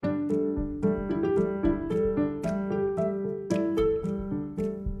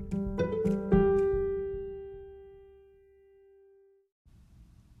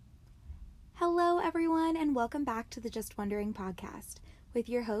welcome back to the Just Wondering podcast with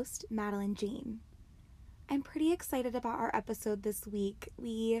your host, Madeline Jean. I'm pretty excited about our episode this week.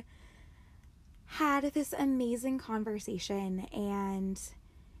 We had this amazing conversation, and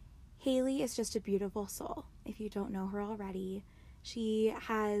Haley is just a beautiful soul. If you don't know her already, she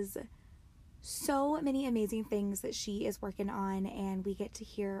has so many amazing things that she is working on, and we get to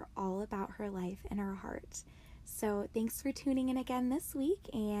hear all about her life and her heart. So thanks for tuning in again this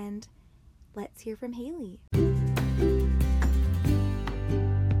week, and let's hear from Haley.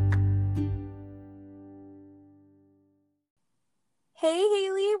 Hey,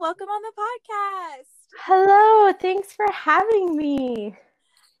 Haley, welcome on the podcast. Hello, thanks for having me.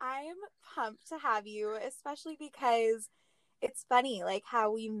 I'm pumped to have you, especially because it's funny, like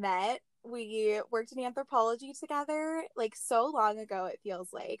how we met. We worked in anthropology together, like so long ago, it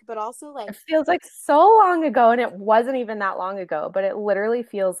feels like, but also like... It feels like so long ago, and it wasn't even that long ago, but it literally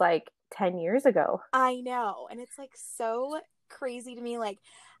feels like 10 years ago. I know, and it's like so crazy to me. Like,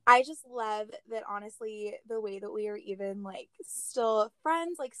 I just love that, honestly, the way that we are even like still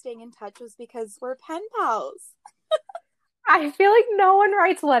friends, like staying in touch, was because we're pen pals. I feel like no one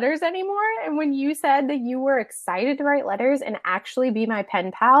writes letters anymore, and when you said that you were excited to write letters and actually be my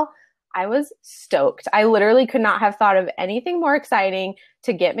pen pal, I was stoked. I literally could not have thought of anything more exciting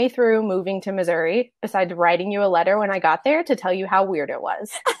to get me through moving to Missouri besides writing you a letter when I got there to tell you how weird it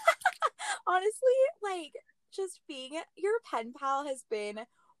was. Honestly, like, just being your pen pal has been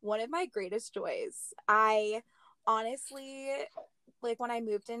one of my greatest joys. I honestly, like, when I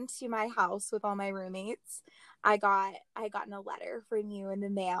moved into my house with all my roommates, I gotten a letter from you in the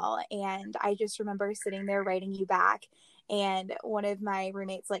mail, and I just remember sitting there writing you back, and one of my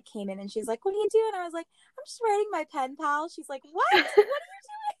roommates like came in and she's like, "What are you doing?" I was like, "I'm just writing my pen pal." She's like, "What? What are you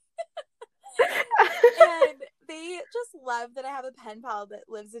doing?" And they just love that I have a pen pal that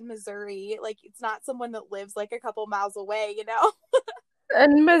lives in Missouri. Like, it's not someone that lives like a couple miles away, you know?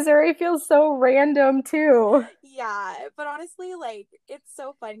 And Missouri feels so random too. Yeah, but honestly, like, it's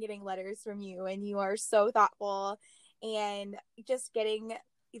so fun getting letters from you, and you are so thoughtful, and just getting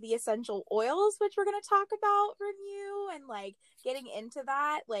the essential oils, which we're going to talk about, from you, and like getting into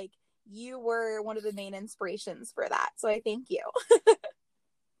that, like, you were one of the main inspirations for that. So I thank you.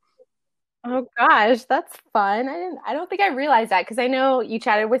 Oh gosh, that's fun. I don't think I realized that because I know you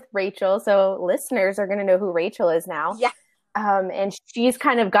chatted with Rachel, so listeners are going to know who Rachel is now. Yeah. And she's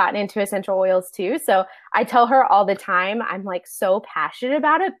kind of gotten into essential oils too. So I tell her all the time, I'm like so passionate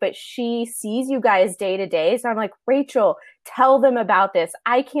about it, but she sees you guys day to day. So I'm like, Rachel, tell them about this.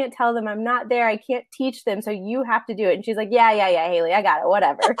 I can't tell them. I'm not there. I can't teach them. So you have to do it. And she's like, yeah, Haley, I got it.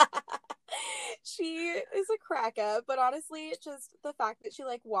 Whatever. She is a crack up, but honestly, just the fact that she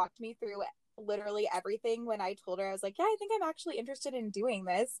like walked me through literally everything when I told her, I was like, yeah, I think I'm actually interested in doing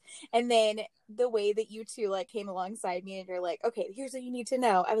this. And then the way that you two like came alongside me and you're like, okay, here's what you need to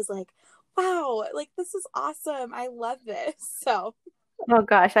know. I was like, wow, like, this is awesome. I love this. So, Oh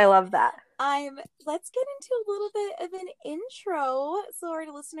gosh, I love that. let's get into a little bit of an intro so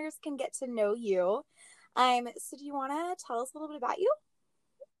our listeners can get to know you. So do you want to tell us a little bit about you?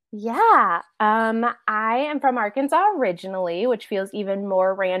 Yeah. I am from Arkansas originally, which feels even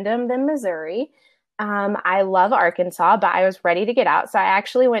more random than Missouri. I love Arkansas, but I was ready to get out. So I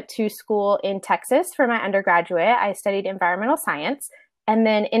actually went to school in Texas for my undergraduate. I studied environmental science and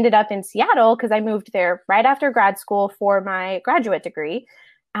then ended up in Seattle because I moved there right after grad school for my graduate degree.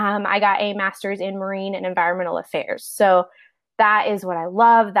 I got a master's in marine and environmental affairs. So that is what I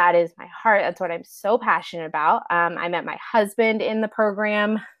love. That is my heart. That's what I'm so passionate about. I met my husband in the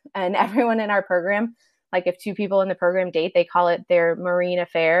program, and everyone in our program, like if two people in the program date, they call it their marine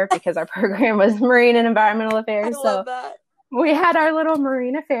affair because our program was marine and environmental affairs. I love that. We had our little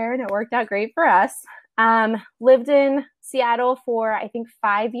marine affair, and it worked out great for us. Lived in Seattle for, I think,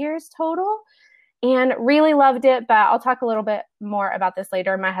 5 years total, and really loved it. But I'll talk a little bit more about this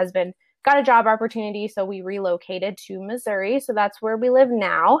later. My husband got a job opportunity, so we relocated to Missouri. So that's where we live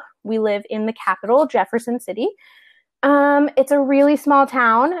now. We live in the capital, Jefferson City. It's a really small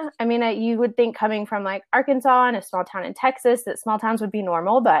town. I mean, you would think coming from like Arkansas and a small town in Texas that small towns would be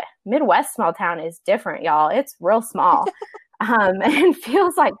normal, but Midwest small town is different, y'all. It's real small. And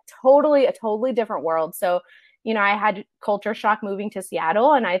feels like a totally different world. So, you know, I had culture shock moving to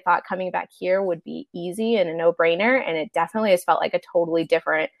Seattle, and I thought coming back here would be easy and a no-brainer. And it definitely has felt like a totally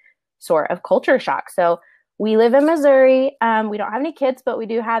different sort of culture shock. So we live in Missouri. We don't have any kids, but we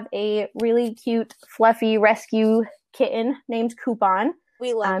do have a really cute, fluffy rescue kitten named Coupon.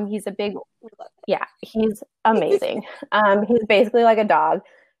 We love He's a big, we love yeah, he's amazing. He's basically like a dog,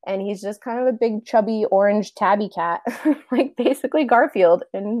 and he's just kind of a big, chubby, orange tabby cat, like basically Garfield,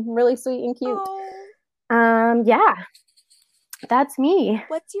 and really sweet and cute. Oh. Yeah, that's me.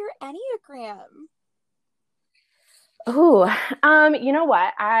 What's your Enneagram? Ooh, you know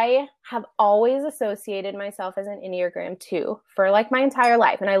what? I have always associated myself as an Enneagram 2 for like my entire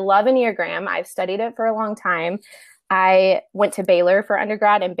life. And I love Enneagram. I've studied it for a long time. I went to Baylor for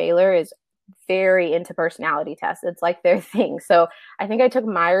undergrad, and Baylor is very into personality tests. It's like their thing. So I think I took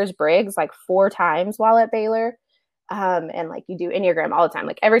Myers-Briggs like 4 times while at Baylor. And like you do Enneagram all the time.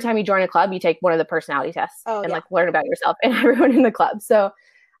 Like every time you join a club, you take one of the personality tests Oh, and yeah. like learn about yourself and everyone in the club. So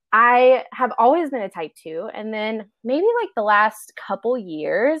I have always been a type 2. And then maybe like the last couple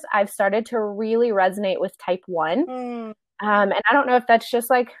years, I've started to really resonate with type 1. Mm. And I don't know if that's just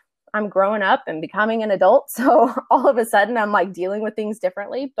like I'm growing up and becoming an adult. So all of a sudden I'm like dealing with things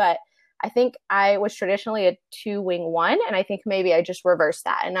differently. But I think I was traditionally a 2-wing 1. And I think maybe I just reversed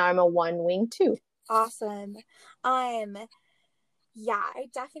that. And now I'm a 1-wing 2. Awesome. Yeah, I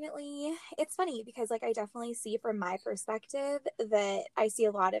definitely, it's funny because like I definitely see from my perspective that I see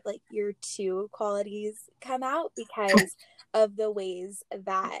a lot of like your 2 qualities come out because of the ways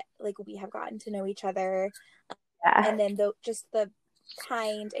that like we have gotten to know each other, Yeah. and then just the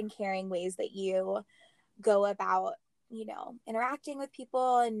kind and caring ways that you go about, interacting with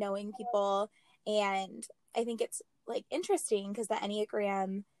people and knowing people. And I think it's like interesting because the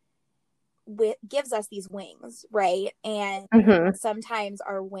Enneagram gives us these wings, right? And Mm-hmm. sometimes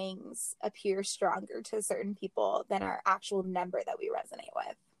our wings appear stronger to certain people than our actual number that we resonate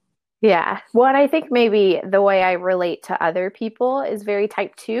with. Yeah. Well, and I think maybe the way I relate to other people is very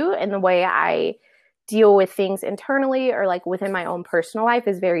type 2, and the way I deal with things internally or like within my own personal life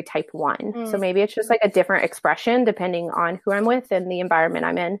is very type 1. So Mm, maybe it's just like a different expression depending on who I'm with and the environment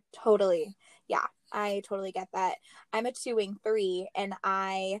I'm in. totally. Yeah, I totally get that. I'm a 2-wing 3, and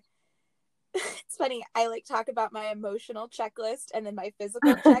it's funny, I like talk about my emotional checklist and then my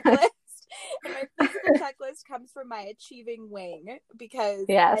physical checklist. And my physical checklist comes from my achieving wing because I'm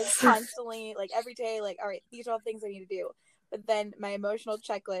Yes. constantly like every day, like, all right, these are all things I need to do. But then my emotional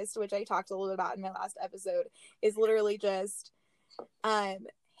checklist, which I talked a little bit about in my last episode, is literally just, um,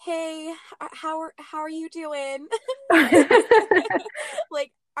 hey, how are you doing?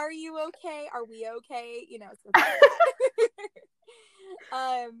 Like, are you okay? Are we okay? Stuff like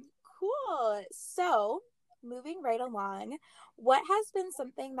that. Cool. So, moving right along, what has been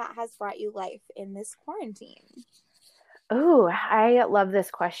something that has brought you life in this quarantine? Oh, I love this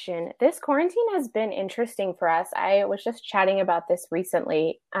question. This quarantine has been interesting for us. I was just chatting about this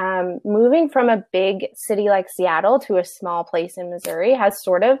recently. Moving from a big city like Seattle to a small place in Missouri has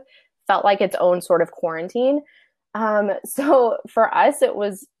sort of felt like its own sort of quarantine. So for us, it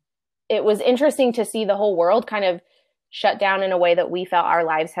was interesting to see the whole world kind of shut down in a way that we felt our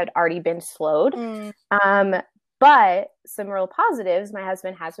lives had already been slowed. Mm, Um, but some real positives, my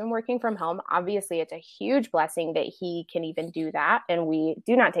husband has been working from home. Obviously, it's a huge blessing that he can even do that. And we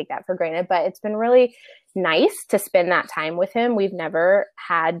do not take that for granted, but it's been really nice to spend that time with him. We've never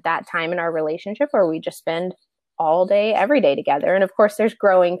had that time in our relationship where we just spend all day, every day together. And of course, there's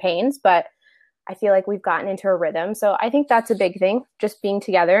growing pains, but I feel like we've gotten into a rhythm. So I think that's a big thing, just being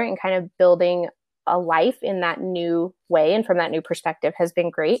together and kind of building a life in that new way and from that new perspective has been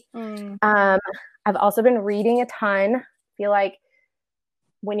great. mm, Um, I've also been reading a ton. I feel like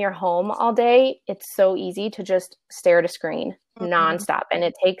when you're home all day, it's so easy to just stare at a screen mm. nonstop. And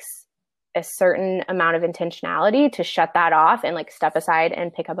it takes a certain amount of intentionality to shut that off and like step aside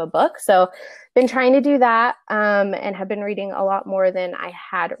and pick up a book. So been trying to do that, and have been reading a lot more than I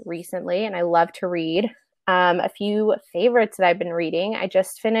had recently. And I love to read. A few favorites that I've been reading. I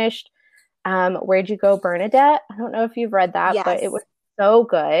just finished Where'd You Go, Bernadette? I don't know if you've read that, but it Yes. was so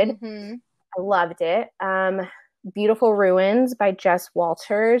good. Mm-hmm. I loved it. Beautiful Ruins by Jess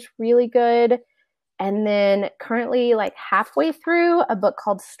Walters, really good. And then currently, like halfway through, a book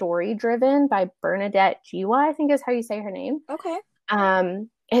called Story Driven by Bernadette Jiwa, I think is how you say her name. Okay.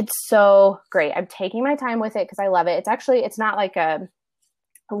 It's so great. I'm taking my time with it because I love it. It's not like a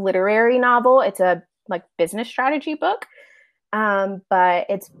literary novel. It's a like business strategy book. But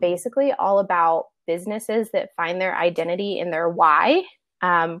it's basically all about businesses that find their identity in their why,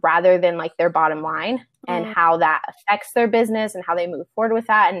 rather than like their bottom line, and Mm, how that affects their business and how they move forward with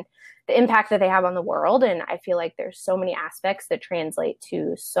that and the impact that they have on the world. And I feel like there's so many aspects that translate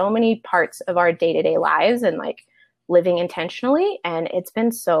to so many parts of our day-to-day lives and like living intentionally. And it's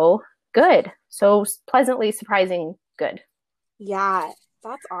been so good, so pleasantly surprising good. yeah,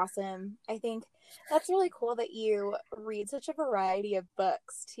 that's awesome. I think that's really cool that you read such a variety of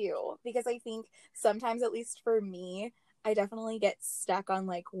books too, because I think sometimes, at least for me, I definitely get stuck on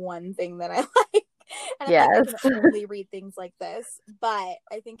like one thing that I like. And I'm like, I Yes. can only read things like this. But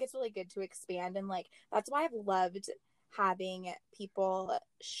I think it's really good to expand. And like, that's why I've loved having people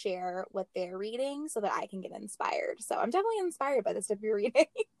share what they're reading so that I can get inspired. So I'm definitely inspired by the stuff you're reading.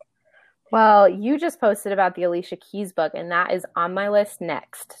 Well, you just posted about the Alicia Keys book, and that is on my list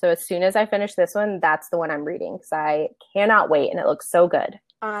next. So as soon as I finish this one, that's the one I'm reading because I cannot wait, and it looks so good.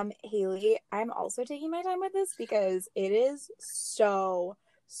 Haley, I'm also taking my time with this because it is so,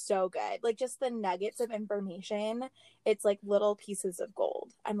 so good. Like just the nuggets of information, it's like little pieces of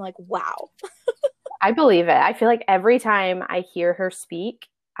gold. I'm like, wow. I believe it. I feel like every time I hear her speak,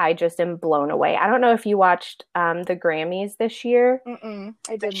 I just am blown away. I don't know if you watched the Grammys this year I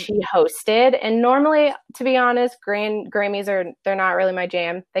that didn't. she hosted. And normally, to be honest, Grammys they're not really my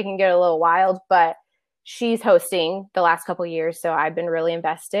jam. They can get a little wild, but she's hosting the last couple of years, so I've been really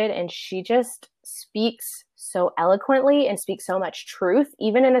invested. And she just speaks so eloquently and speaks so much truth,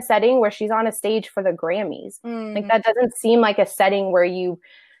 even in a setting where she's on a stage for the Grammys. Like Mm, that doesn't seem like a setting where you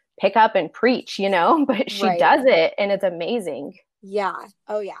pick up and preach, but she right. does it and it's amazing. Yeah.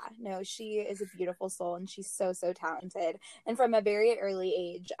 Oh, yeah. No, she is a beautiful soul and she's so, so talented. And from a very early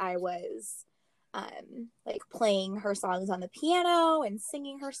age, I was like playing her songs on the piano and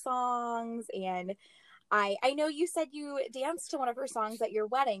singing her songs. And I know you said you danced to one of her songs at your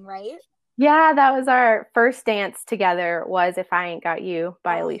wedding, right? Yeah, that was our first dance together was If I Ain't Got You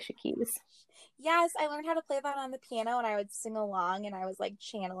by Oh, Alicia Keys. yes. I learned how to play that on the piano and I would sing along and I was like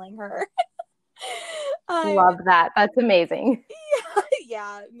channeling her. um, Love that. That's amazing. yeah,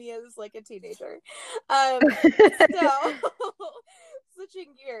 yeah, Mia's like a teenager. Um, so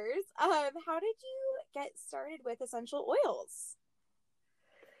switching gears, how did you get started with essential oils?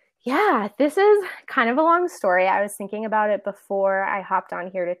 Yeah, this is kind of a long story. I was thinking about it before I hopped on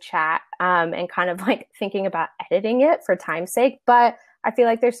here to chat, and kind of like thinking about editing it for time's sake. But I feel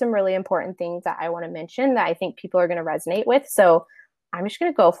like there's some really important things that I want to mention that I think people are going to resonate with. So I'm just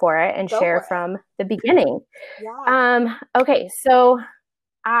going to go for it and Go share for it. from the beginning. Yeah. Okay, so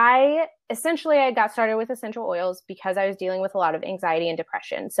I got started with essential oils because I was dealing with a lot of anxiety and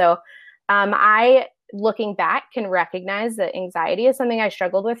depression. So I looking back can recognize that anxiety is something I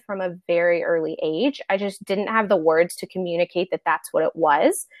struggled with from a very early age. I just didn't have the words to communicate that that's what it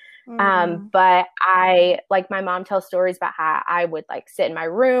was. Mm, But like my mom tells stories about how I would like sit in my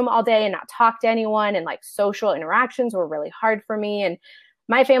room all day and not talk to anyone, and like social interactions were really hard for me. And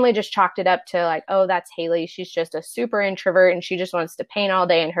my family just chalked it up to like, oh, that's Haley. She's just a super introvert and she just wants to paint all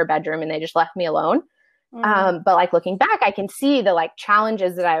day in her bedroom, and they just left me alone. mm, But like looking back, I can see the like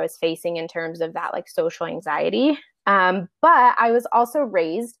challenges that I was facing in terms of that like social anxiety. But I was also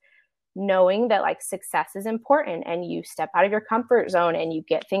raised knowing that like success is important and you step out of your comfort zone and you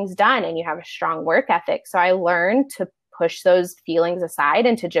get things done and you have a strong work ethic. So I learned to push those feelings aside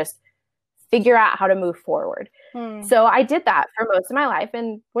and to just figure out how to move forward. mm, So I did that for most of my life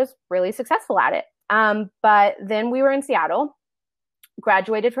and was really successful at it. But then we were in Seattle,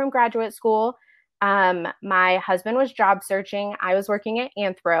 graduated from graduate school. My husband was job searching. I was working at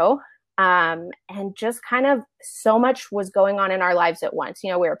Anthro. And just kind of so much was going on in our lives at once. We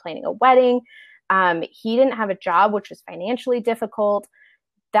were planning a wedding. He didn't have a job, which was financially difficult.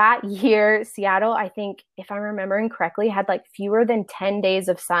 That year, Seattle, I think, if I'm remembering correctly, had like fewer than 10 days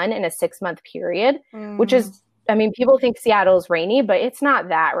of sun in a 6-month period, which mm, is, I mean, people think Seattle's rainy, but it's not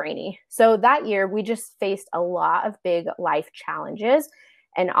that rainy. So that year, we just faced a lot of big life challenges.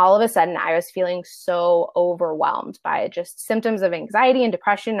 And all of a sudden, I was feeling so overwhelmed by just symptoms of anxiety and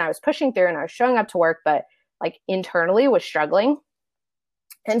depression. I was pushing through and I was showing up to work, but like internally was struggling.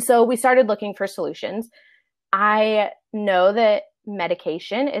 And so we started looking for solutions. I know that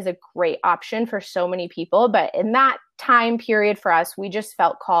medication is a great option for so many people, but in that time period for us, we just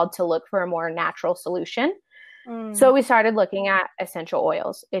felt called to look for a more natural solution. mm. So we started looking at essential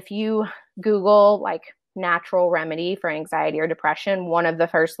oils. If you Google like natural remedy for anxiety or depression, one of the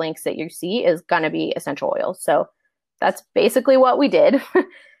first links that you see is going to be essential oils. So that's basically what we did.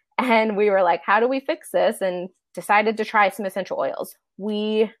 And we were like, how do we fix this? And decided to try some essential oils.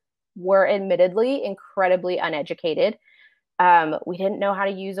 We were admittedly incredibly uneducated. We didn't know how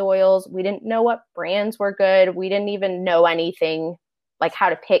to use oils. We didn't know what brands were good. We didn't even know anything like how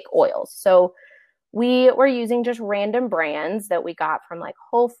to pick oils. So we were using just random brands that we got from like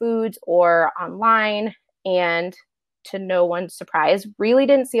Whole Foods or online. And to no one's surprise, really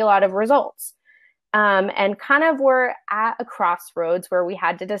didn't see a lot of results. And kind of were at a crossroads where we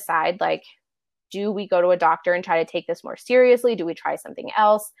had to decide like, do we go to a doctor and try to take this more seriously? Do we try something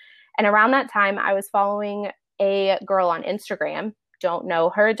else? And around that time, I was following a girl on Instagram. Don't know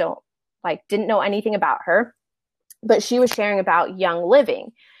her, didn't know anything about her, but she was sharing about young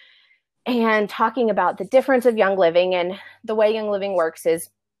living. and talking about the difference of Young Living. And the way Young Living works is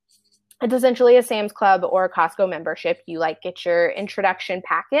it's essentially a Sam's Club or a Costco membership. You like get your introduction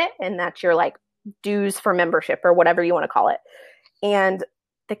packet, and that's your like dues for membership or whatever you want to call it. And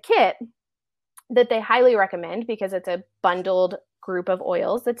the kit that they highly recommend, because it's a bundled group of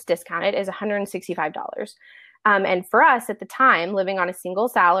oils that's discounted, is $165. And for us at the time, living on a single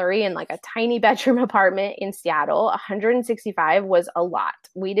salary in like a tiny bedroom apartment in Seattle, 165 was a lot.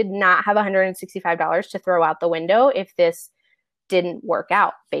 We did not have $165 to throw out the window if this didn't work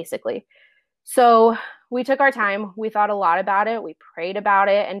out, basically. So we took our time. We thought a lot about it. We prayed about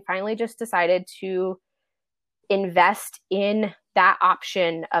it, and finally just decided to invest in that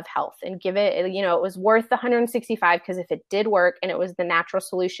option of health and give it, it was worth the 165, because if it did work and it was the natural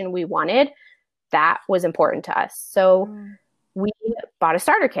solution we wanted, that was important to us. So we bought a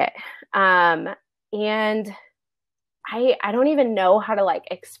starter kit. And I don't even know how to like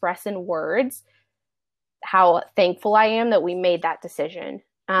express in words how thankful I am that we made that decision.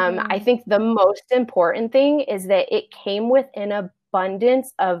 I think the most important thing is that it came with an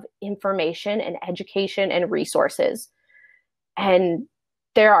abundance of information and education and resources. And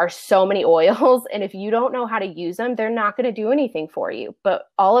there are so many oils, and if you don't know how to use them, they're not going to do anything for you. But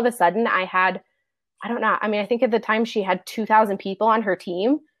all of a sudden I don't know. I mean, I think at the time she had 2,000 people on her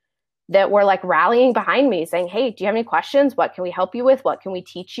team that were like rallying behind me saying, hey, do you have any questions? What can we help you with? What can we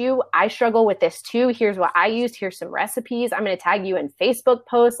teach you? I struggle with this too. Here's what I used. Here's some recipes. I'm going to tag you in Facebook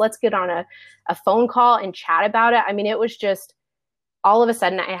posts. Let's get on a phone call and chat about it. I mean, it was just all of a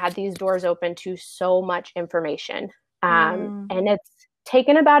sudden I had these doors open to so much information. And it's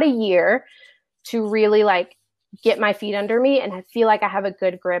taken about a year to really like get my feet under me, and I feel like I have a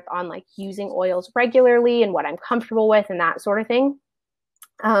good grip on like using oils regularly and what I'm comfortable with and that sort of thing.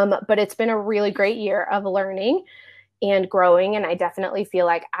 But it's been a really great year of learning and growing. And I definitely feel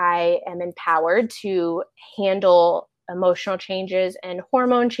like I am empowered to handle emotional changes and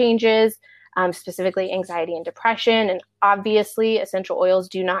hormone changes, specifically anxiety and depression. And obviously essential oils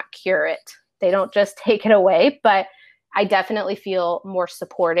do not cure it. They don't just take it away, but I definitely feel more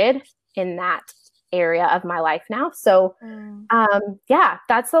supported in that area of my life now. So yeah,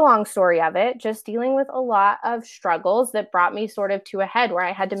 that's the long story of it. Just dealing with a lot of struggles that brought me sort of to a head where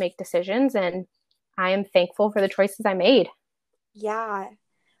I had to make decisions, and I am thankful for the choices I made. Yeah,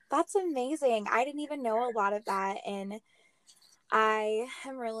 that's amazing. I didn't even know a lot of that, and I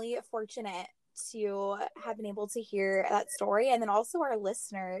am really fortunate to have been able to hear that story. And then also our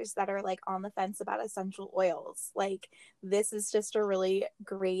listeners that are like on the fence about essential oils. Like, this is just a really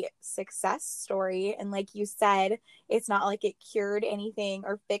great success story. And like you said, it's not like it cured anything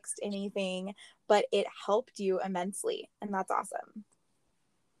or fixed anything, but it helped you immensely. And that's awesome.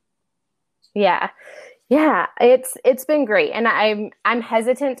 Yeah. Yeah, it's been great. And I'm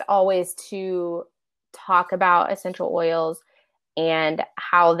hesitant always to talk about essential oils and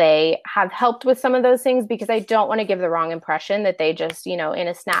how they have helped with some of those things, because I don't want to give the wrong impression that they just, in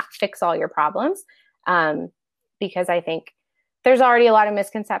a snap fix all your problems. Because I think there's already a lot of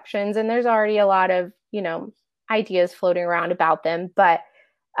misconceptions and there's already a lot of, ideas floating around about them. But,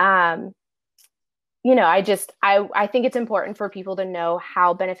 I think it's important for people to know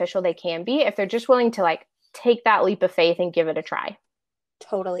how beneficial they can be if they're just willing to like take that leap of faith and give it a try.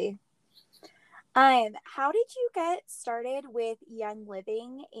 Totally. How did you get started with Young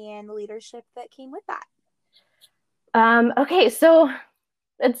Living and the leadership that came with that? Okay, so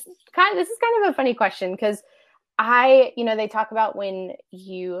this is kind of a funny question, because they talk about when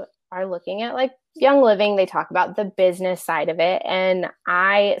you are looking at like Young Living, they talk about the business side of it. And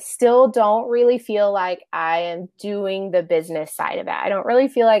I still don't really feel like I am doing the business side of it. I don't really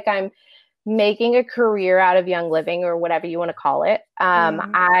feel like I'm making a career out of Young Living, or whatever you want to call it.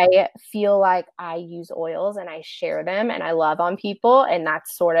 I feel like I use oils and I share them and I love on people, and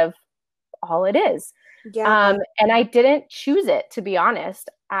that's sort of all it is. Yeah. And I didn't choose it, to be honest.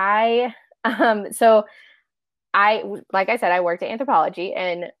 Like I said, I worked at Anthropologie,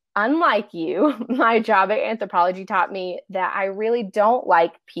 and unlike you, my job at Anthropologie taught me that I really don't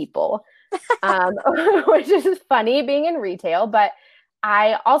like people, which is funny being in retail, but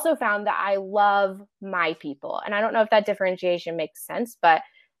I also found that I love my people. And I don't know if that differentiation makes sense, but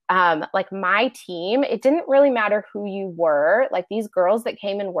like my team, it didn't really matter who you were. Like these girls that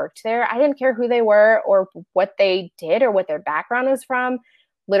came and worked there, I didn't care who they were or what they did or what their background was from.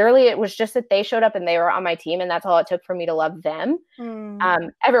 Literally, it was just that they showed up and they were on my team, and that's all it took for me to love them.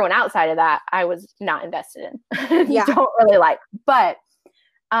 Everyone outside of that, I was not invested in. Yeah. Don't really like. But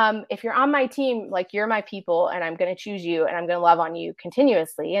if you're on my team, like you're my people, and I'm going to choose you and I'm going to love on you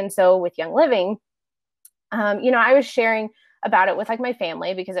continuously. And so with Young Living, I was sharing about it with like my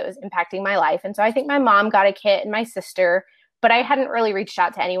family because it was impacting my life. And so I think my mom got a kit and my sister, but I hadn't really reached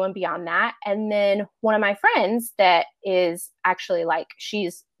out to anyone beyond that. And then one of my friends that is actually like,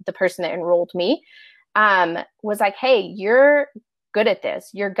 she's the person that enrolled me, was like, hey, you're good at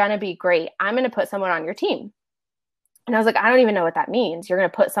this. You're going to be great. I'm going to put someone on your team. And I was like, I don't even know what that means. You're going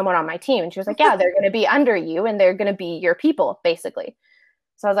to put someone on my team. And she was like, yeah, they're going to be under you and they're going to be your people, basically.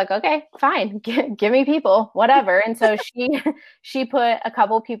 So I was like, okay, fine, give me people, whatever. And so she put a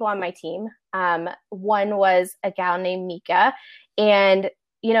couple of people on my team. One was a gal named Mika, and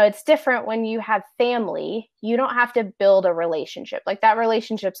it's different when you have family. You don't have to build a relationship. Like that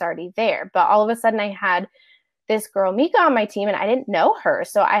relationship's already there. But all of a sudden, I had this girl Mika on my team, and I didn't know her,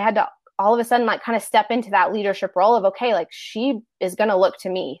 so I had to all of a sudden like kind of step into that leadership role of, okay, like she is going to look to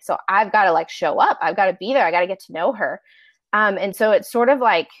me, so I've got to like show up. I've got to be there. I got to get to know her. And so it sort of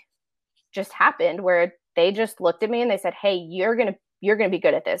like just happened where they just looked at me and they said, hey, you're going to be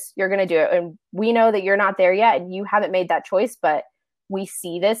good at this. You're going to do it. And we know that you're not there yet and you haven't made that choice, but we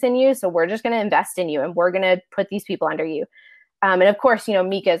see this in you. So we're just going to invest in you and we're going to put these people under you. And of course,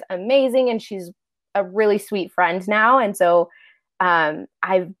 Mika's amazing and she's a really sweet friend now. And so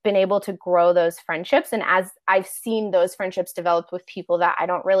I've been able to grow those friendships. And as I've seen those friendships develop with people that I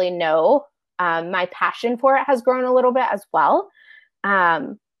don't really know, my passion for it has grown a little bit as well.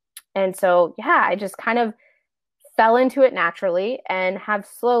 And so, yeah, I just kind of fell into it naturally and have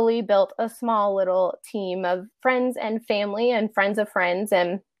slowly built a small little team of friends and family and friends of friends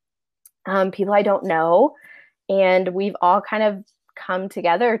and people I don't know. And we've all kind of come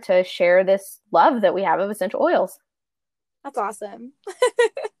together to share this love that we have of essential oils. That's awesome.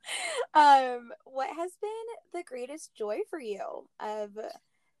 What has been the greatest joy for you of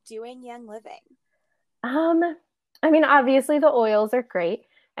doing Young Living? I mean, obviously the oils are great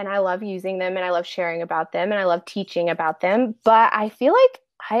and I love using them and I love sharing about them and I love teaching about them. But I feel like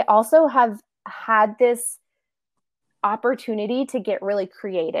I also have had this opportunity to get really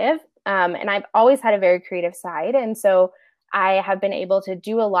creative. And I've always had a very creative side. And so I have been able to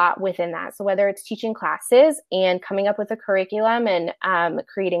do a lot within that. So whether it's teaching classes and coming up with a curriculum and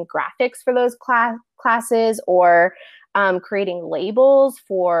creating graphics for those classes or creating labels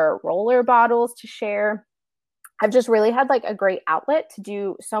for roller bottles to share, I've just really had like a great outlet to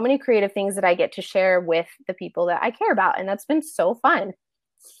do so many creative things that I get to share with the people that I care about. And that's been so fun.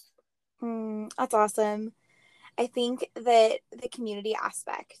 That's awesome. I think that the community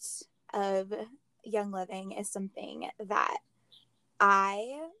aspect of Young Living is something that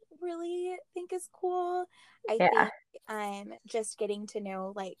I really think is cool. I think just getting to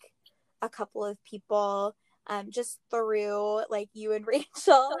know like a couple of people just through like you and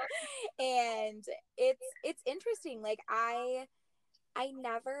Rachel, and it's interesting. Like I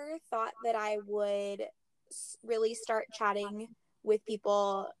never thought that I would really start chatting with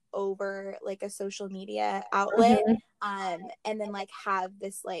people over like a social media outlet, and then like have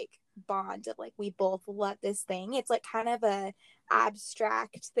this like bond of like we both love this thing. It's like kind of a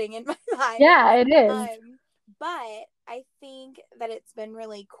abstract thing in my mind. Yeah, it is. But I think that it's been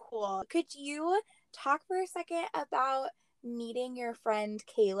really cool. Could you talk for a second about meeting your friend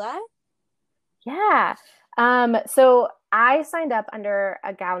Kayla? Yeah. So I signed up under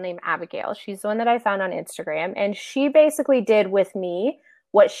a gal named Abigail. She's the one that I found on Instagram, and she basically did with me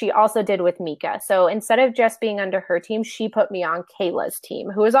what she also did with Mika. So instead of just being under her team, she put me on Kayla's team,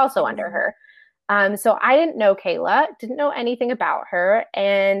 who is also under her. So I didn't know Kayla, didn't know anything about her.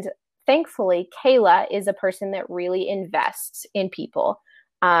 And thankfully, Kayla is a person that really invests in people.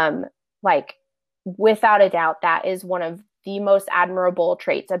 Like, without a doubt, that is one of the most admirable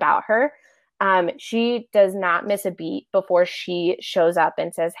traits about her. She does not miss a beat before she shows up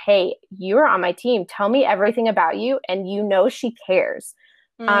and says, hey, you're on my team. Tell me everything about you. And she cares.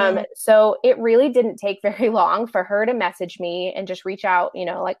 So it really didn't take very long for her to message me and just reach out,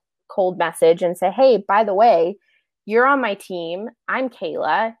 like cold message and say, hey, by the way, you're on my team. I'm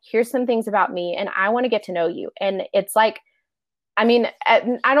Kayla. Here's some things about me and I want to get to know you. And it's like, I mean,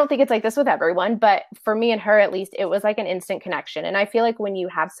 I don't think it's like this with everyone, but for me and her, at least, it was like an instant connection. And I feel like when you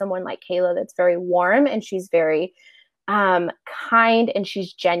have someone like Kayla that's very warm and she's very kind and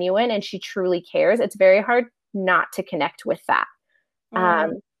she's genuine and she truly cares, it's very hard not to connect with that.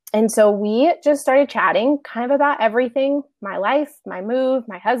 And so we just started chatting kind of about everything, my life, my move,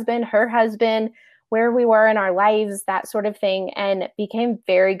 my husband, her husband, where we were in our lives, that sort of thing, and became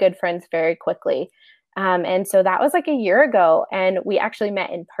very good friends very quickly. And so that was like a year ago, and we actually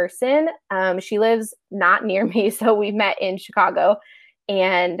met in person. She lives not near me, so we met in Chicago,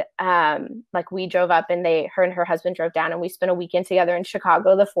 and like we drove up and her and her husband drove down and we spent a weekend together in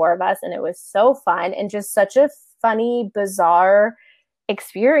Chicago, the four of us. And it was so fun and just such a funny, bizarre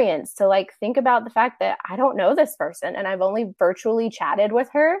experience to like think about the fact that I don't know this person and I've only virtually chatted with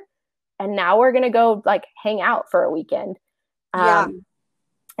her. And now we're going to go like hang out for a weekend. Yeah.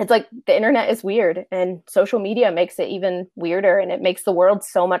 It's like the internet is weird and social media makes it even weirder and it makes the world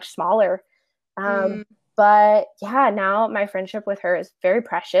so much smaller. Mm. But yeah, now my friendship with her is very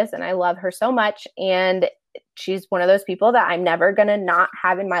precious and I love her so much. And she's one of those people that I'm never going to not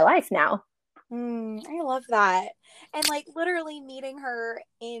have in my life now. I love that. And like literally meeting her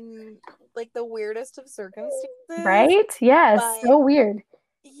in like the weirdest of circumstances. Right? Yes. But So weird.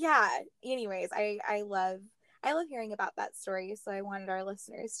 yeah, anyways, I love hearing about that story, so I wanted our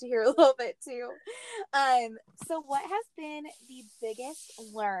listeners to hear a little bit too. So what has been the biggest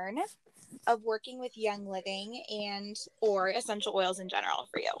learn of working with Young Living and or essential oils in general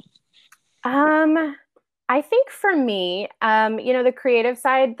for you? Um, I think for me, the creative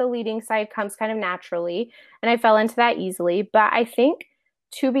side, the leading side comes kind of naturally, and I fell into that easily. But I think,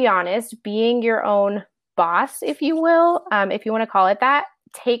 to be honest, being your own boss, if you will, if you want to call it that,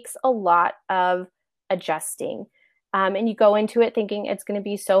 takes a lot of adjusting. And you go into it thinking it's going to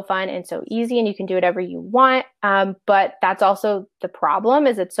be so fun and so easy, and you can do whatever you want. But that's also the problem: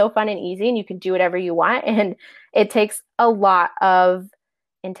 is it's so fun and easy, and you can do whatever you want, and it takes a lot of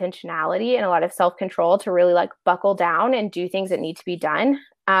intentionality and a lot of self-control to really like buckle down and do things that need to be done.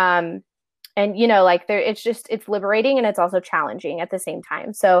 And like it's liberating and it's also challenging at the same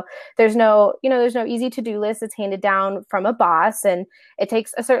time. So there's no easy to-do list. It's handed down from a boss, and it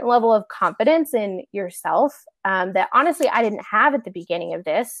takes a certain level of confidence in yourself that honestly I didn't have at the beginning of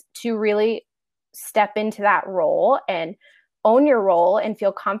this, to really step into that role and own your role and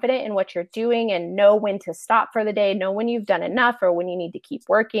feel confident in what you're doing and know when to stop for the day, know when you've done enough or when you need to keep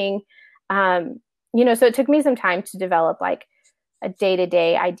working. So it took me some time to develop like a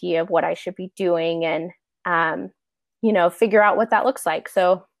day-to-day idea of what I should be doing and, figure out what that looks like.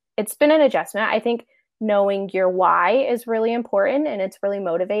 So it's been an adjustment. I think knowing your why is really important, and it's really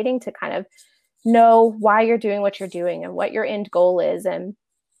motivating to kind of know why you're doing what you're doing and what your end goal is and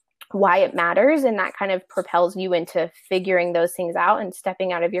why it matters. And that kind of propels you into figuring those things out and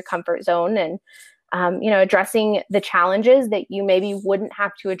stepping out of your comfort zone and, addressing the challenges that you maybe wouldn't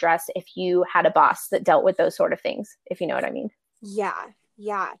have to address if you had a boss that dealt with those sort of things, if you know what I mean.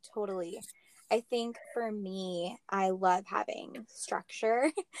 Yeah, totally. I think for me, I love having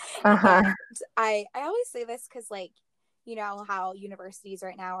structure. Uh-huh. And I always say this because like, you know how universities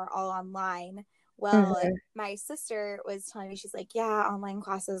right now are all online. Well, Mm-hmm. my sister was telling me, she's like, yeah, online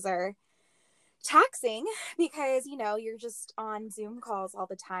classes are taxing because, you're just on Zoom calls all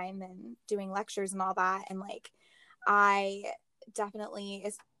the time and doing lectures and all that. And like, I definitely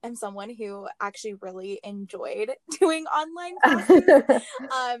am someone who actually really enjoyed doing online classes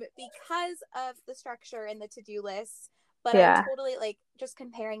because of the structure and the to-do lists. But I Yeah. totally like just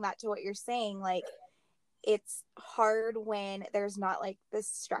comparing that to what you're saying, like it's hard when there's not like this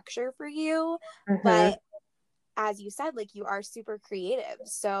structure for you. Mm-hmm. But as you said, like you are super creative.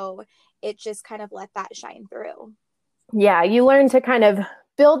 So it just kind of let that shine through. Yeah, you learn to kind of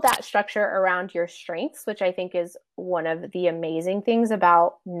build that structure around your strengths, which I think is one of the amazing things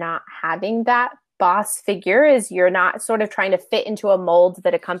about not having that boss figure is you're not sort of trying to fit into a mold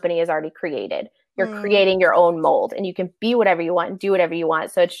that a company has already created. You're Mm, creating your own mold and you can be whatever you want, do whatever you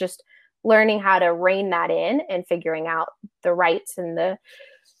want. So it's just learning how to rein that in and figuring out the rights and the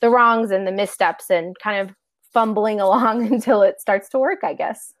wrongs and the missteps and kind of fumbling along until it starts to work, I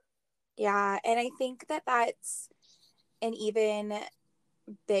guess. yeah. And I think that that's an even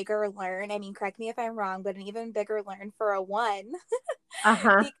bigger learn. I mean, correct me if I'm wrong, but an even bigger learn for a one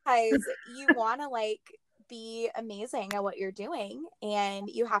Uh-huh. because you want to like be amazing at what you're doing and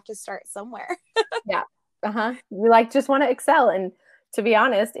you have to start somewhere. Yeah. Uh-huh. You like just want to excel. And to be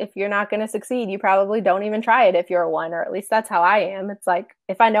honest, if you're not going to succeed, you probably don't even try it if you're a one, or at least that's how I am. It's like,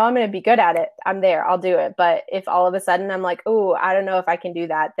 if I know I'm going to be good at it, I'm there, I'll do it. But if all of a sudden I'm like, oh, I don't know if I can do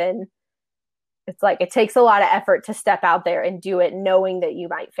that, then it's like it takes a lot of effort to step out there and do it knowing that you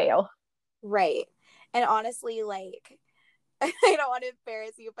might fail. Right. And honestly, like, I don't want to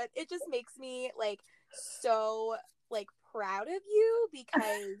embarrass you, but it just makes me like so like proud of you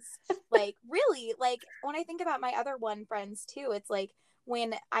because like really like when I think about my other one friends too, it's like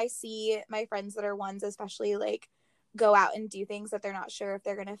when I see my friends that are ones especially like go out and do things that they're not sure if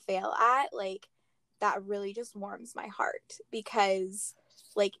they're going to fail at, like that really just warms my heart because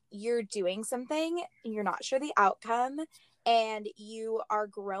like you're doing something and you're not sure the outcome and you are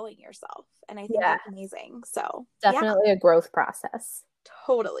growing yourself. And I think Yeah, that's amazing. So, yeah, definitely a growth process.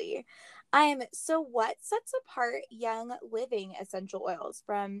 totally. So what sets apart Young Living essential oils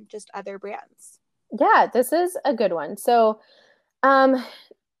from just other brands? Yeah, this is a good one. So, um,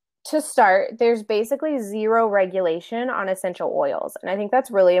 to start, there's basically zero regulation on essential oils. And I think that's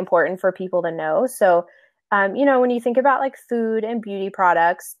really important for people to know. So, when you think about like food and beauty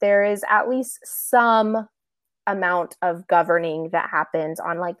products, there is at least some amount of governing that happens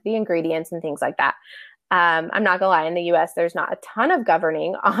on like the ingredients and things like that. I'm not gonna lie, in the US, there's not a ton of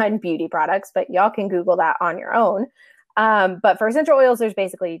governing on beauty products, but y'all can Google that on your own. But for essential oils, there's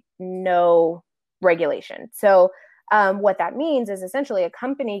basically no regulation. So, what that means is essentially a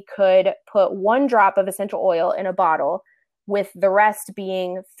company could put 1 drop of essential oil in a bottle, with the rest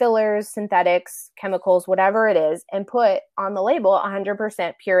being fillers, synthetics, chemicals, whatever it is, and put on the label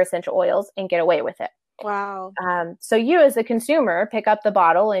 100% pure essential oils and get away with it. Wow. So you as a consumer pick up the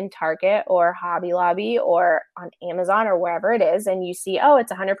bottle in Target or Hobby Lobby or on Amazon or wherever it is, and you see, oh,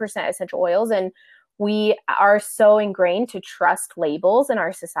 it's 100% essential oils. And we are so ingrained to trust labels in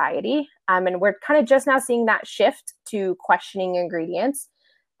our society. And we're kind of just now seeing that shift to questioning ingredients.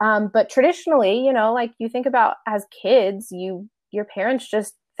 But traditionally, like you think about as kids, your parents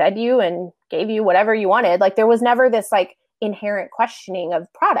just fed you and gave you whatever you wanted. Like there was never this like inherent questioning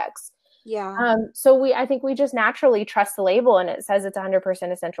of products. Yeah. I think we just naturally trust the label and it says it's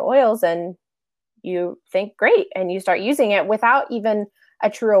 100% essential oils and you think great and you start using it without even a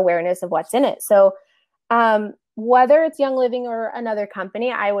true awareness of what's in it. So, whether it's Young Living or another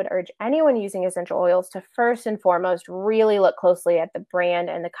company, I would urge anyone using essential oils to first and foremost really look closely at the brand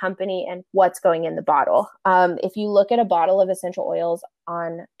and the company and what's going in the bottle. If you look at a bottle of essential oils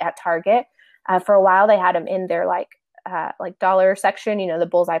at Target, for a while they had them in their like dollar section, the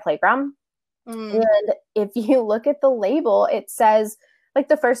Bullseye Playground. Mm. And if you look at the label, it says like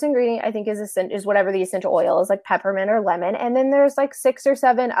the first ingredient I think is whatever the essential oil is, like peppermint or lemon, and then there's like 6 or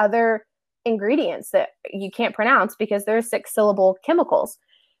 7 other ingredients that you can't pronounce because they're 6-syllable chemicals.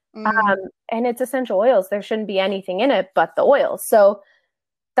 Mm. And it's essential oils. There shouldn't be anything in it but the oils. So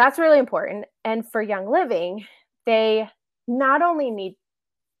that's really important. And for Young Living, they not only meet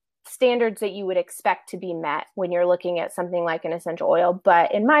standards that you would expect to be met when you're looking at something like an essential oil,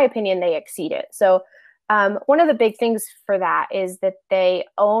 but in my opinion, they exceed it. So, one of the big things for that is that they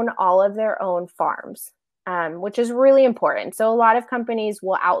own all of their own farms, which is really important. So, a lot of companies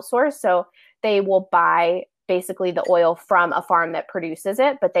will outsource. So, they will buy basically the oil from a farm that produces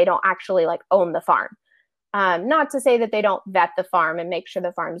it, but they don't actually like own the farm. Not to say that they don't vet the farm and make sure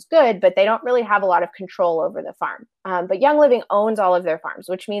the farm's good, but they don't really have a lot of control over the farm. But Young Living owns all of their farms,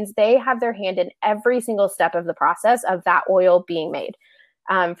 which means they have their hand in every single step of the process of that oil being made.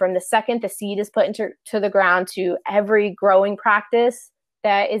 From the second the seed is put into the ground to every growing practice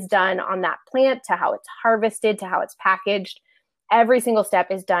that is done on that plant, to how it's harvested, to how it's packaged. Every single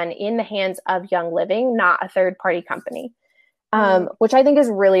step is done in the hands of Young Living, not a third-party company. Which I think is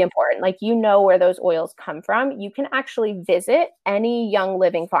really important. Like, where those oils come from. You can actually visit any Young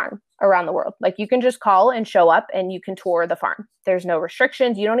Living farm around the world. Like, you can just call and show up and you can tour the farm. There's no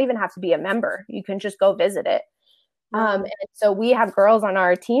restrictions. You don't even have to be a member. You can just go visit it. Wow. And so we have girls on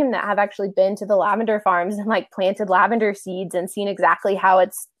our team that have actually been to the lavender farms and like planted lavender seeds and seen exactly how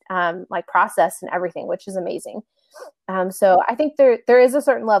it's like processed and everything, which is amazing. So I think there is a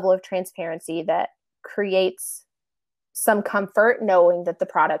certain level of transparency that creates some comfort knowing that the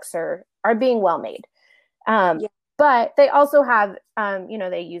products are being well made. Yeah. But they also have,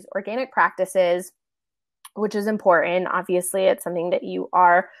 they use organic practices, which is important. Obviously, it's something that you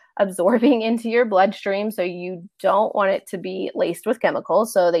are absorbing into your bloodstream, so you don't want it to be laced with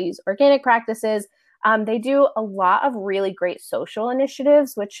chemicals. So they use organic practices. They do a lot of really great social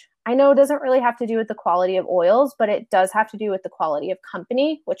initiatives, which I know doesn't really have to do with the quality of oils, but it does have to do with the quality of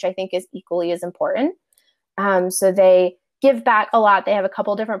company, which I think is equally as important. So they give back a lot. They have a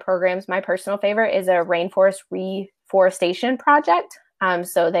couple different programs. My personal favorite is a rainforest reforestation project.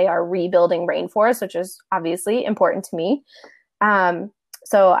 So they are rebuilding rainforests, which is obviously important to me.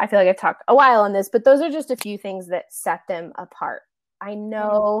 So I feel like I've talked a while on this, but those are just a few things that set them apart. I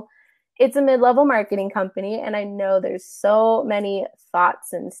know it's a mid-level marketing company, and I know there's so many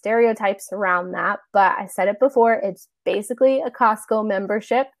thoughts and stereotypes around that, but I said it before, it's basically a Costco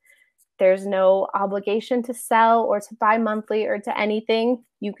membership. There's no obligation to sell or to buy monthly or to anything.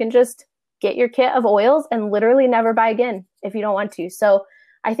 You can just get your kit of oils and literally never buy again if you don't want to. So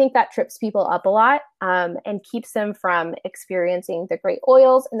I think that trips people up a lot and keeps them from experiencing the great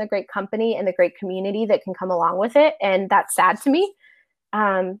oils and the great company and the great community that can come along with it. And that's sad to me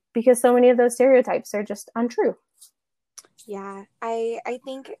because so many of those stereotypes are just untrue. Yeah, I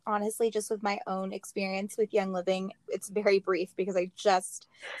think honestly, just with my own experience with Young Living, it's very brief because I just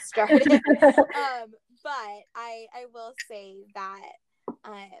started. But I will say that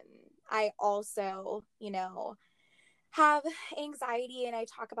I also, have anxiety, and I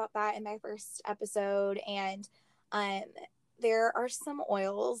talk about that in my first episode. And um there are some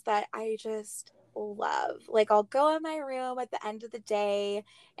oils that I just love. Like, I'll go in my room at the end of the day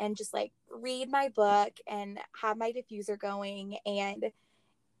and just like read my book and have my diffuser going, and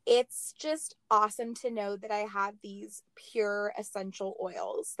it's just awesome to know that I have these pure essential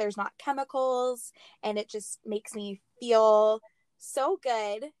oils. There's not chemicals, and it just makes me feel so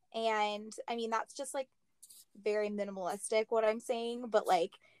good. And I mean, that's just like very minimalistic what I'm saying, but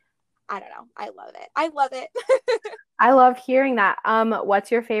like, I don't know. I love it. I love it. I love hearing that.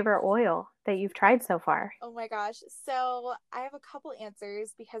 What's your favorite oil that you've tried so far? Oh my gosh. So I have a couple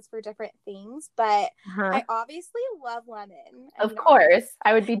answers because for different things, but Uh-huh. I obviously love lemon. I Of mean, course.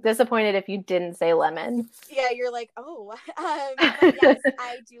 I would be disappointed if you didn't say lemon. yeah, you're like, oh, but yes,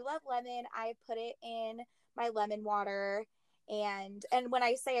 I do love lemon. I put it in my lemon water, and when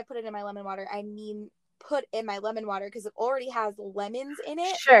I say I put it in my lemon water, I mean put in my lemon water because it already has lemons in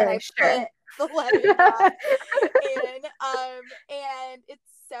it, and Sure, I sure. put the lemon drop in, and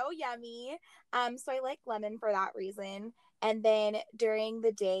it's so yummy. So I like lemon for that reason. And then during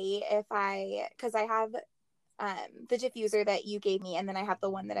the day, because I have the diffuser that you gave me, and then I have the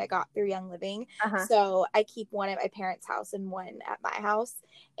one that I got through Young Living. Uh-huh. So I keep one at my parents' house and one at my house.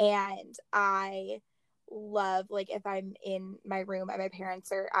 And I love, like, if I'm in my room at my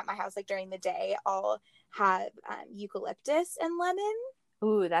parents' or at my house, like during the day, I'll have eucalyptus and lemon.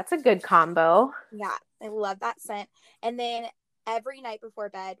 Ooh, that's a good combo. Yeah, I love that scent. And then every night before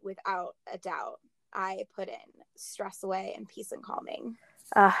bed, without a doubt, I put in Stress Away and Peace and Calming.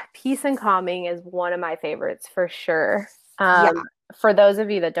 Peace and calming is one of my favorites for sure. Yeah, For those of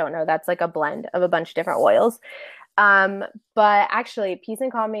you that don't know, that's like a blend of a bunch of different oils. But actually, peace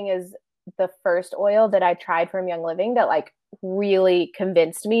and calming is the first oil that I tried from Young Living that like really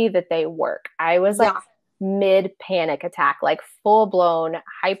convinced me that they work. I was like yeah, mid panic attack, like full blown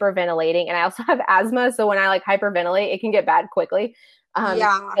hyperventilating. And I also have asthma. So when I like hyperventilate, it can get bad quickly.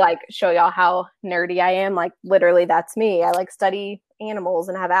 yeah. To, like show y'all how nerdy I am. Like literally that's me. I like study animals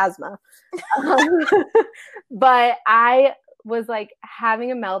and have asthma. Um, but I was like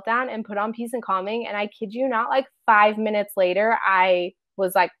having a meltdown and put on peace and calming. And I kid you not, like 5 minutes later, I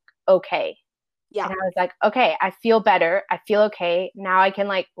was like, okay. Yeah. And I was like, okay, I feel better. I feel okay. Now I can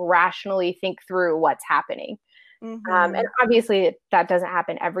like rationally think through what's happening. And Mm-hmm. obviously that doesn't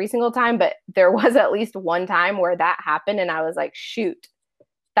happen every single time, but there was at least one time where that happened. And I was like, shoot,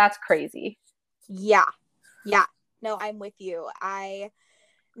 that's crazy. Yeah. Yeah. No, I'm with you. I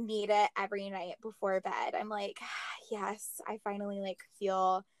need it every night before bed. I'm like, yes, I finally like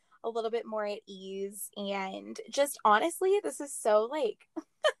feel a little bit more at ease. And just honestly, this is so like,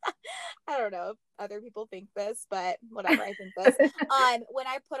 I don't know if other people think this, but whatever, I think this. When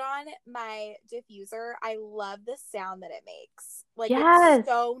I put on my diffuser, I love the sound that it makes. Like, it's Yes.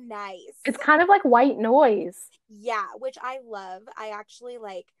 so nice. It's kind of like white noise. Yeah, which I love. I actually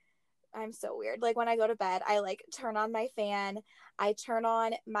like, I'm so weird. Like, when I go to bed, I like turn on my fan, I turn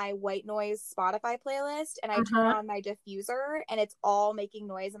on my white noise Spotify playlist, and I turn Uh-huh. on my diffuser, and it's all making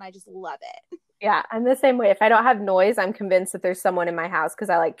noise, and I just love it. Yeah, I'm the same way. If I don't have noise, I'm convinced that there's someone in my house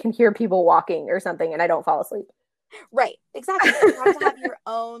because I like can hear people walking or something and I don't fall asleep. Right, exactly. You have to have your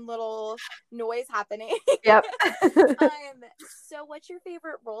own little noise happening. Yep. So what's your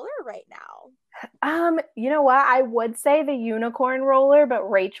favorite roller right now? You know what? I would say the unicorn roller, but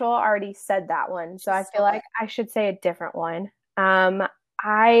Rachel already said that one. So She's I feel so like good. I should say a different one.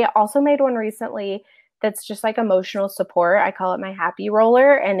 I also made one recently that's just like emotional support. I call it my happy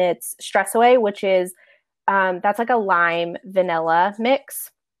roller, and it's Stress Away, which is that's like a lime vanilla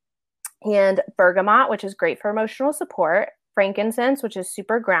mix, and bergamot, which is great for emotional support, frankincense, which is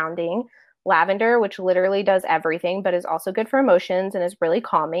super grounding, lavender, which literally does everything but is also good for emotions and is really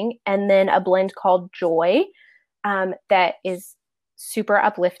calming, and then a blend called Joy that is super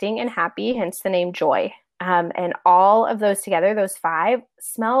uplifting and happy, hence the name Joy. And all of those together, those five,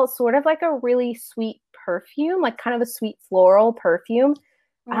 smell sort of like a really sweet perfume, like kind of a sweet floral perfume.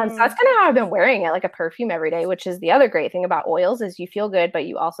 So that's Mm, kind of how I've been wearing it, like a perfume every day, which is the other great thing about oils is you feel good, but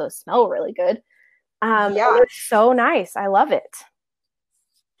you also smell really good. And yeah. it's so nice. I love it.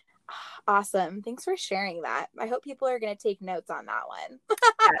 Awesome. Thanks for sharing that. I hope people are going to take notes on that one.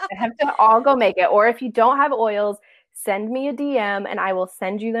 Yeah, I have to all go make it. Or if you don't have oils, send me a DM and I will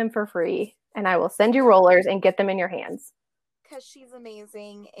send you them for free. And I will send you rollers and get them in your hands. Because she's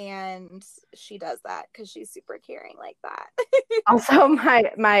amazing, and she does that because she's super caring like that. Also,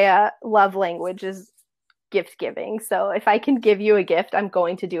 my love language is gift giving. So if I can give you a gift, I'm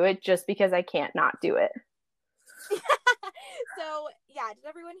going to do it just because I can't not do it. So yeah, did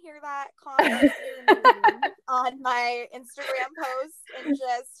everyone hear that? Comment your name on my Instagram post and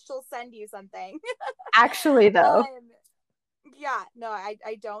just she'll send you something. Actually, though. um yeah, no, I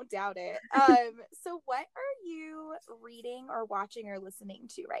don't doubt it. So what are you reading or watching or listening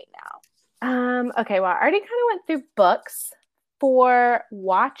to right now? Okay, well, I already kind of went through books. For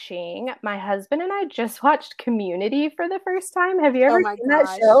watching, my husband and I just watched Community for the first time. Have you Oh ever my seen that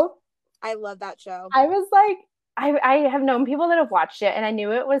gosh. show? I love that show. I was like, I have known people that have watched it, and I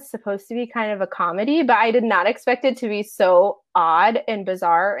knew it was supposed to be kind of a comedy, but I did not expect it to be so odd and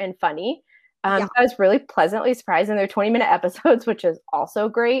bizarre and funny. Yeah. So I was really pleasantly surprised, and they're 20-minute episodes, which is also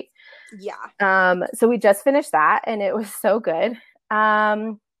great. Yeah. So we just finished that, and it was so good.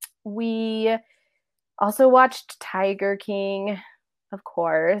 We also watched Tiger King, of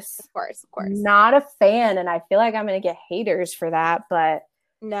course. Of course, of course. Not a fan, and I feel like I'm going to get haters for that, but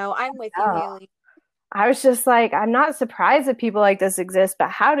No, I'm with you, Haley. I was just like, I'm not surprised that people like this exist, but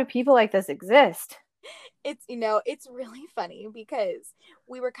how do people like this exist? It's it's really funny because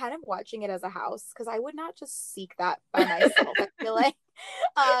we were kind of watching it as a house because I would not just seek that by myself. I feel like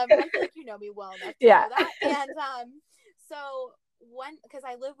you know me well enough to Yeah. know that. And so one, because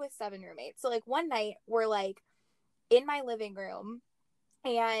I live with 7 roommates, so like one night we're like in my living room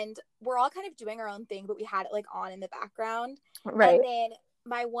and we're all kind of doing our own thing, but we had it like on in the background. Right. And then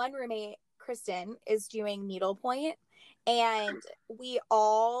my one roommate, Kristen, is doing needlepoint, and we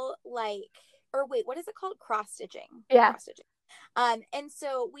all like, or wait, what is it called? Cross stitching. Yeah. Cross stitching. And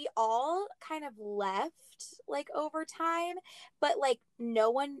so we all kind of left like over time, but like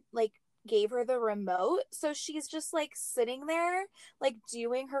no one like gave her the remote. So she's just like sitting there, like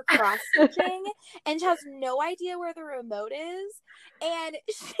doing her cross stitching, and she has no idea where the remote is. And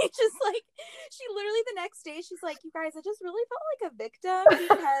she literally the next day, she's like, you guys, I just really felt like a victim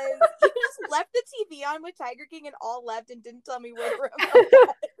because you just left the TV on with Tiger King and all left and didn't tell me where the remote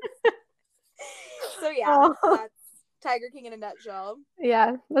was. So yeah, that's Tiger King in a nutshell.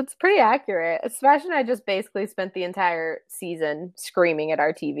 Yeah, that's pretty accurate. Sebastian and I just basically spent the entire season screaming at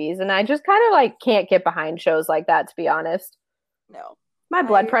our TVs, and I just kind of like can't get behind shows like that, to be honest. No. My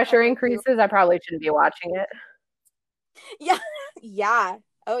blood pressure increases. I probably shouldn't be watching it. Yeah. Yeah.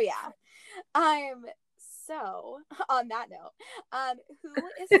 Oh yeah. So on that note, who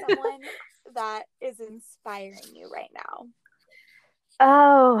is someone that is inspiring you right now?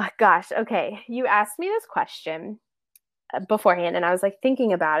 Oh gosh. Okay. You asked me this question beforehand, and I was like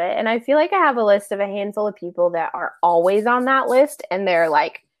thinking about it, and I feel like I have a list of a handful of people that are always on that list, and they're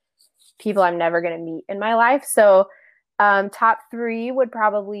like people I'm never going to meet in my life. So top 3 would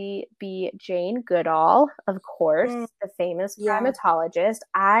probably be Jane Goodall, of course, the famous primatologist.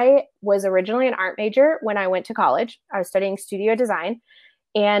 I was originally an art major when I went to college. I was studying studio design.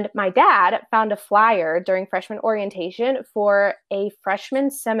 And my dad found a flyer during freshman orientation for a freshman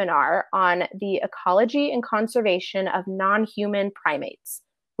seminar on the ecology and conservation of non-human primates.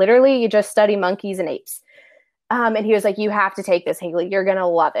 Literally, you just study monkeys and apes. And he was like, you have to take this, Haley. You're going to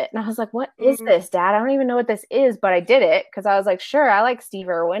love it. And I was like, what is this, Dad? I don't even know what this is, but I did it because I was like, sure, I like Steve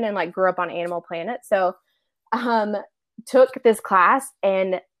Irwin and like grew up on Animal Planet. So took this class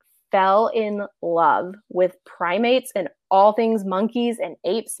and fell in love with primates and all things monkeys and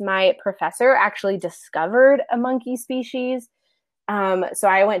apes. My professor actually discovered a monkey species. So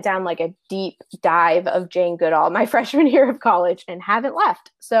I went down like a deep dive of Jane Goodall my freshman year of college and haven't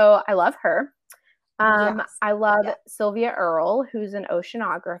left. So I love her. I love Sylvia Earle, who's an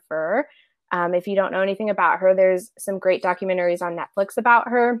oceanographer. If you don't know anything about her, there's some great documentaries on Netflix about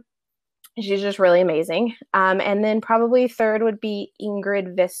her. She's just really amazing. And then probably third would be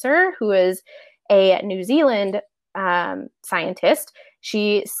Ingrid Visser, who is a New Zealand scientist.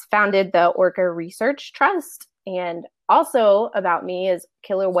 She founded the Orca Research Trust. And also about me is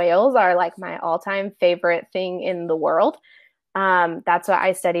killer whales are like my all-time favorite thing in the world. That's what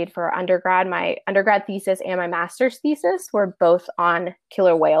I studied for undergrad. My undergrad thesis and my master's thesis were both on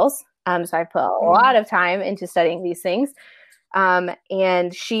killer whales. So I put a lot of time into studying these things.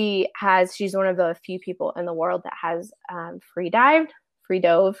 And she's one of the few people in the world that has free dived, I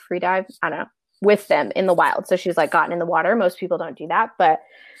don't know, with them in the wild. So she's like gotten in the water. Most people don't do that, but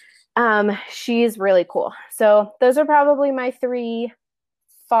she's really cool. So those are probably my 3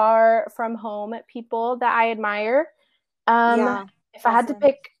 far from home people that I admire. If I had to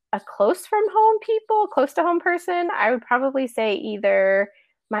pick a close to home person, I would probably say either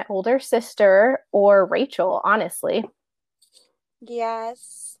my older sister or Rachel, honestly.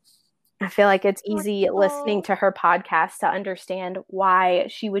 Yes. I feel like it's easy listening to her podcast to understand why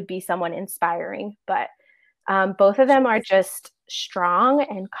she would be someone inspiring. But both of them are just strong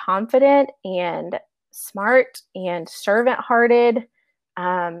and confident and smart and servant-hearted,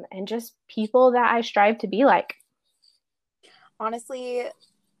 and just people that I strive to be like. Honestly,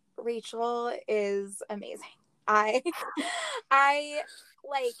 Rachel is amazing. I I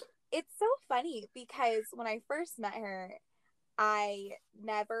like it's so funny because when I first met her, I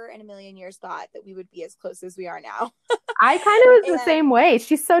never in a million years thought that we would be as close as we are now. I kind of was the And same way.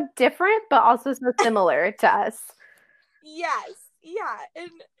 She's so different, but also so similar to us. yes, yeah. And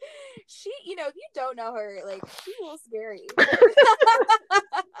she, if you don't know her, like she will scare you.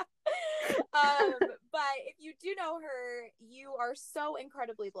 But if you do know her, you are so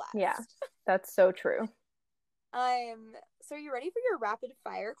incredibly Yeah, blessed. that's so true. So are you ready for your rapid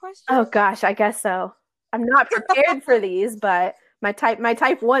fire question? Oh gosh, I guess so. I'm not prepared for these, but my type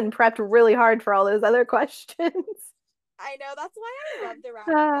 1 prepped really hard for all those other questions. I know, that's why I love the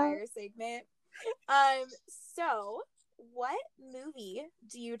rapid Uh, fire segment. Um, so what movie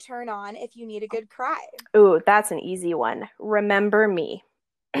do you turn on if you need a good cry? Ooh, that's an easy one. Remember Me.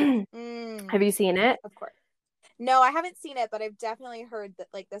 Have Mm, you seen it? of course. No, I haven't seen it, but I've definitely heard that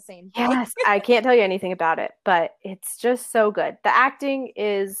like the same thing. Yes, I can't tell you anything about it, but it's just so good. The acting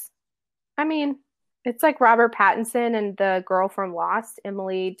is, I mean, it's like Robert Pattinson and the girl from Lost,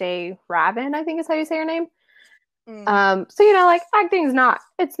 Emily De Ravin, I think is how you say her name. Mm, So like acting's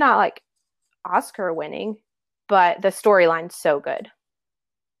it's not like Oscar winning, but the storyline's so good.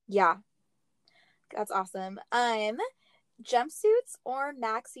 yeah, that's awesome. Jumpsuits or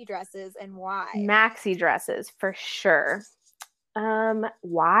maxi dresses and why? Maxi dresses for sure.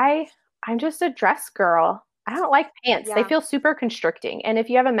 Why? I'm just a dress girl. I don't like pants. They Yeah. feel super constricting. And if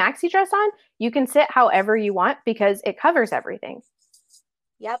you have a maxi dress on, you can sit however you want because it covers everything.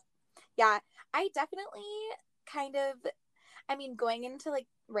 Yep. Yeah. I definitely kind of, I mean, going into like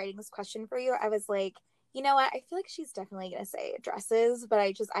writing this question for you, I was like, you know what? I feel like she's definitely going to say dresses, but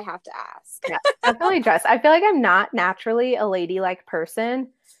I have to ask. Yeah, definitely dress. I feel like I'm not naturally a ladylike person.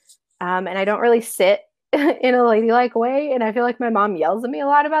 And I don't really sit in a ladylike way. And I feel like my mom yells at me a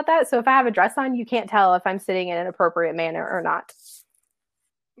lot about that. So if I have a dress on, you can't tell if I'm sitting in an appropriate manner or not.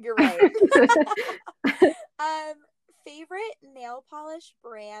 You're right. um, Favorite nail polish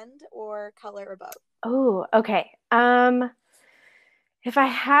brand or color or both? Oh, okay. If I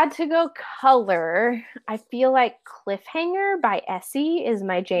had to go color, I feel like Cliffhanger by Essie is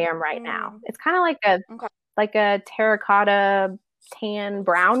my jam right now. Mm, It's kind of like a okay. terracotta tan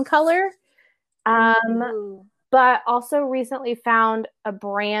brown color. Um, Ooh. but also recently found a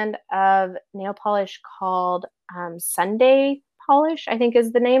brand of nail polish called Sunday Polish, I think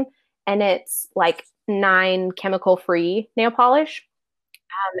is the name, and it's like 9 chemical free nail polish.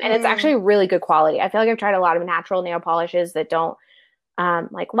 And it's Mm, actually really good quality. I feel like I've tried a lot of natural nail polishes that don't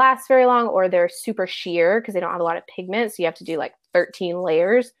like last very long, or they're super sheer because they don't have a lot of pigment. So you have to do like 13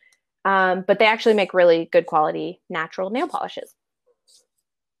 layers. But they actually make really good quality natural nail polishes.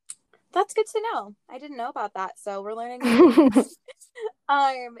 that's good to know. I didn't know about that, so we're learning new things.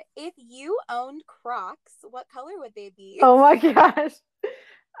 If you owned Crocs, what color would they be? Oh my gosh.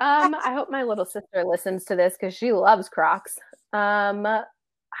 I hope my little sister listens to this because she loves Crocs.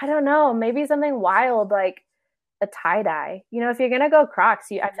 I don't know, maybe something wild like a tie dye. If you're gonna go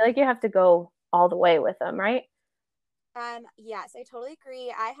Crocs, I feel like you have to go all the way with them, right? Yes, I totally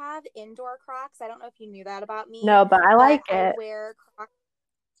agree. I have indoor Crocs. I don't know if you knew that about me, No, but I but like I it. wear Crocs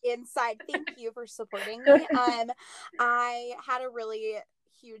inside. Thank you for supporting me. I had a really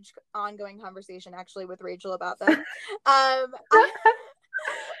huge ongoing conversation actually with Rachel about them.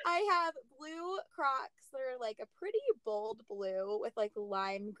 I have blue Crocs that are like a pretty bold blue with like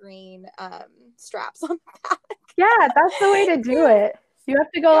lime green straps on the back. Yeah, that's the way to do it. You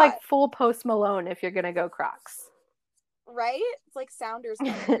have to go Yeah, like full Post Malone if you're gonna go Crocs. right? It's like Sounders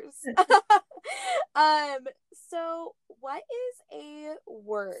colors. um, so what is a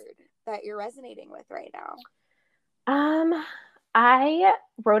word that you're resonating with right now? Um, I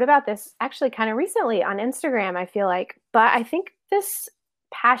wrote about this actually kind of recently on Instagram, I feel like, but I think this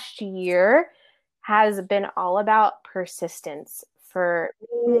past year has been all about persistence for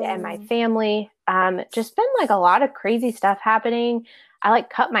me and my Mm, family. Just been like a lot of crazy stuff happening. I like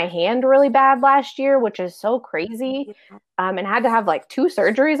cut my hand really bad last year, which is so crazy. yeah. And had to have like 2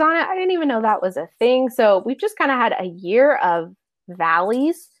 surgeries on it. I didn't even know that was a thing. So we've just kind of had a year of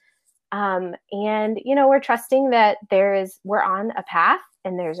valleys, and we're trusting that we're on a path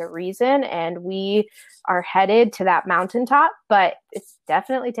and there's a reason and we are headed to that mountaintop, but it's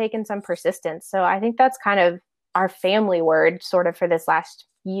definitely taken some persistence. So I think that's kind of our family word sort of for this last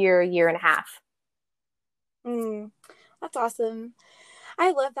year and a half. Mm, that's awesome.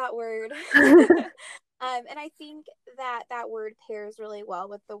 I love that word. And I think that that word pairs really well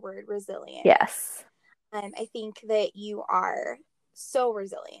with the word resilient. Yes. I think that you are so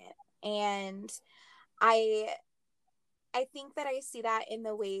resilient. And I I think that I see that in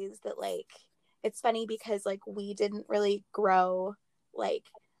the ways that, like, it's funny because like we didn't really grow like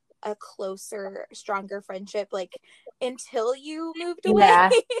a closer, stronger friendship like until you moved away. Yeah.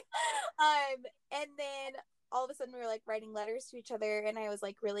 And then all of a sudden we were like writing letters to each other, and I was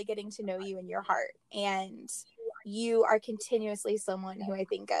like really getting to know you and your heart. And you are continuously someone who I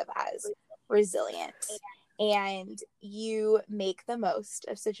think of as resilient, and you make the most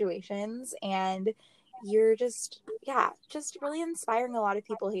of situations, and you're just, yeah, just really inspiring a lot of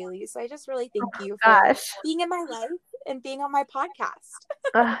people, Haley. So I just really thank you for Gosh. being in my life and being on my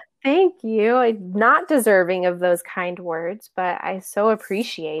podcast. Thank you. I'm not deserving of those kind words, but I so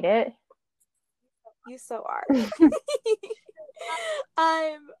appreciate it. You so are. Well,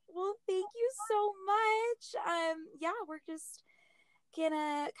 thank you so much. Yeah, we're just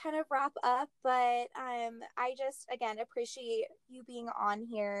gonna kind of wrap up, but I just again appreciate you being on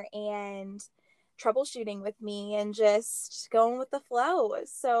here and troubleshooting with me and just going with the flow.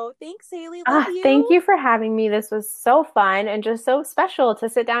 So thanks, Haley. Love Thank you. you for having me. This was so fun and just so special to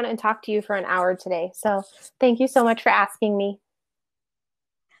sit down and talk to you for an hour today. So thank you so much for asking me.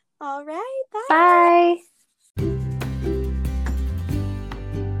 All right, bye. Bye.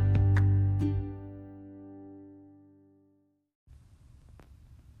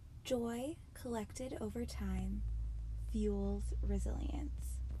 Joy collected over time fuels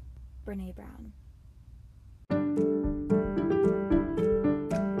resilience. Brene Brown.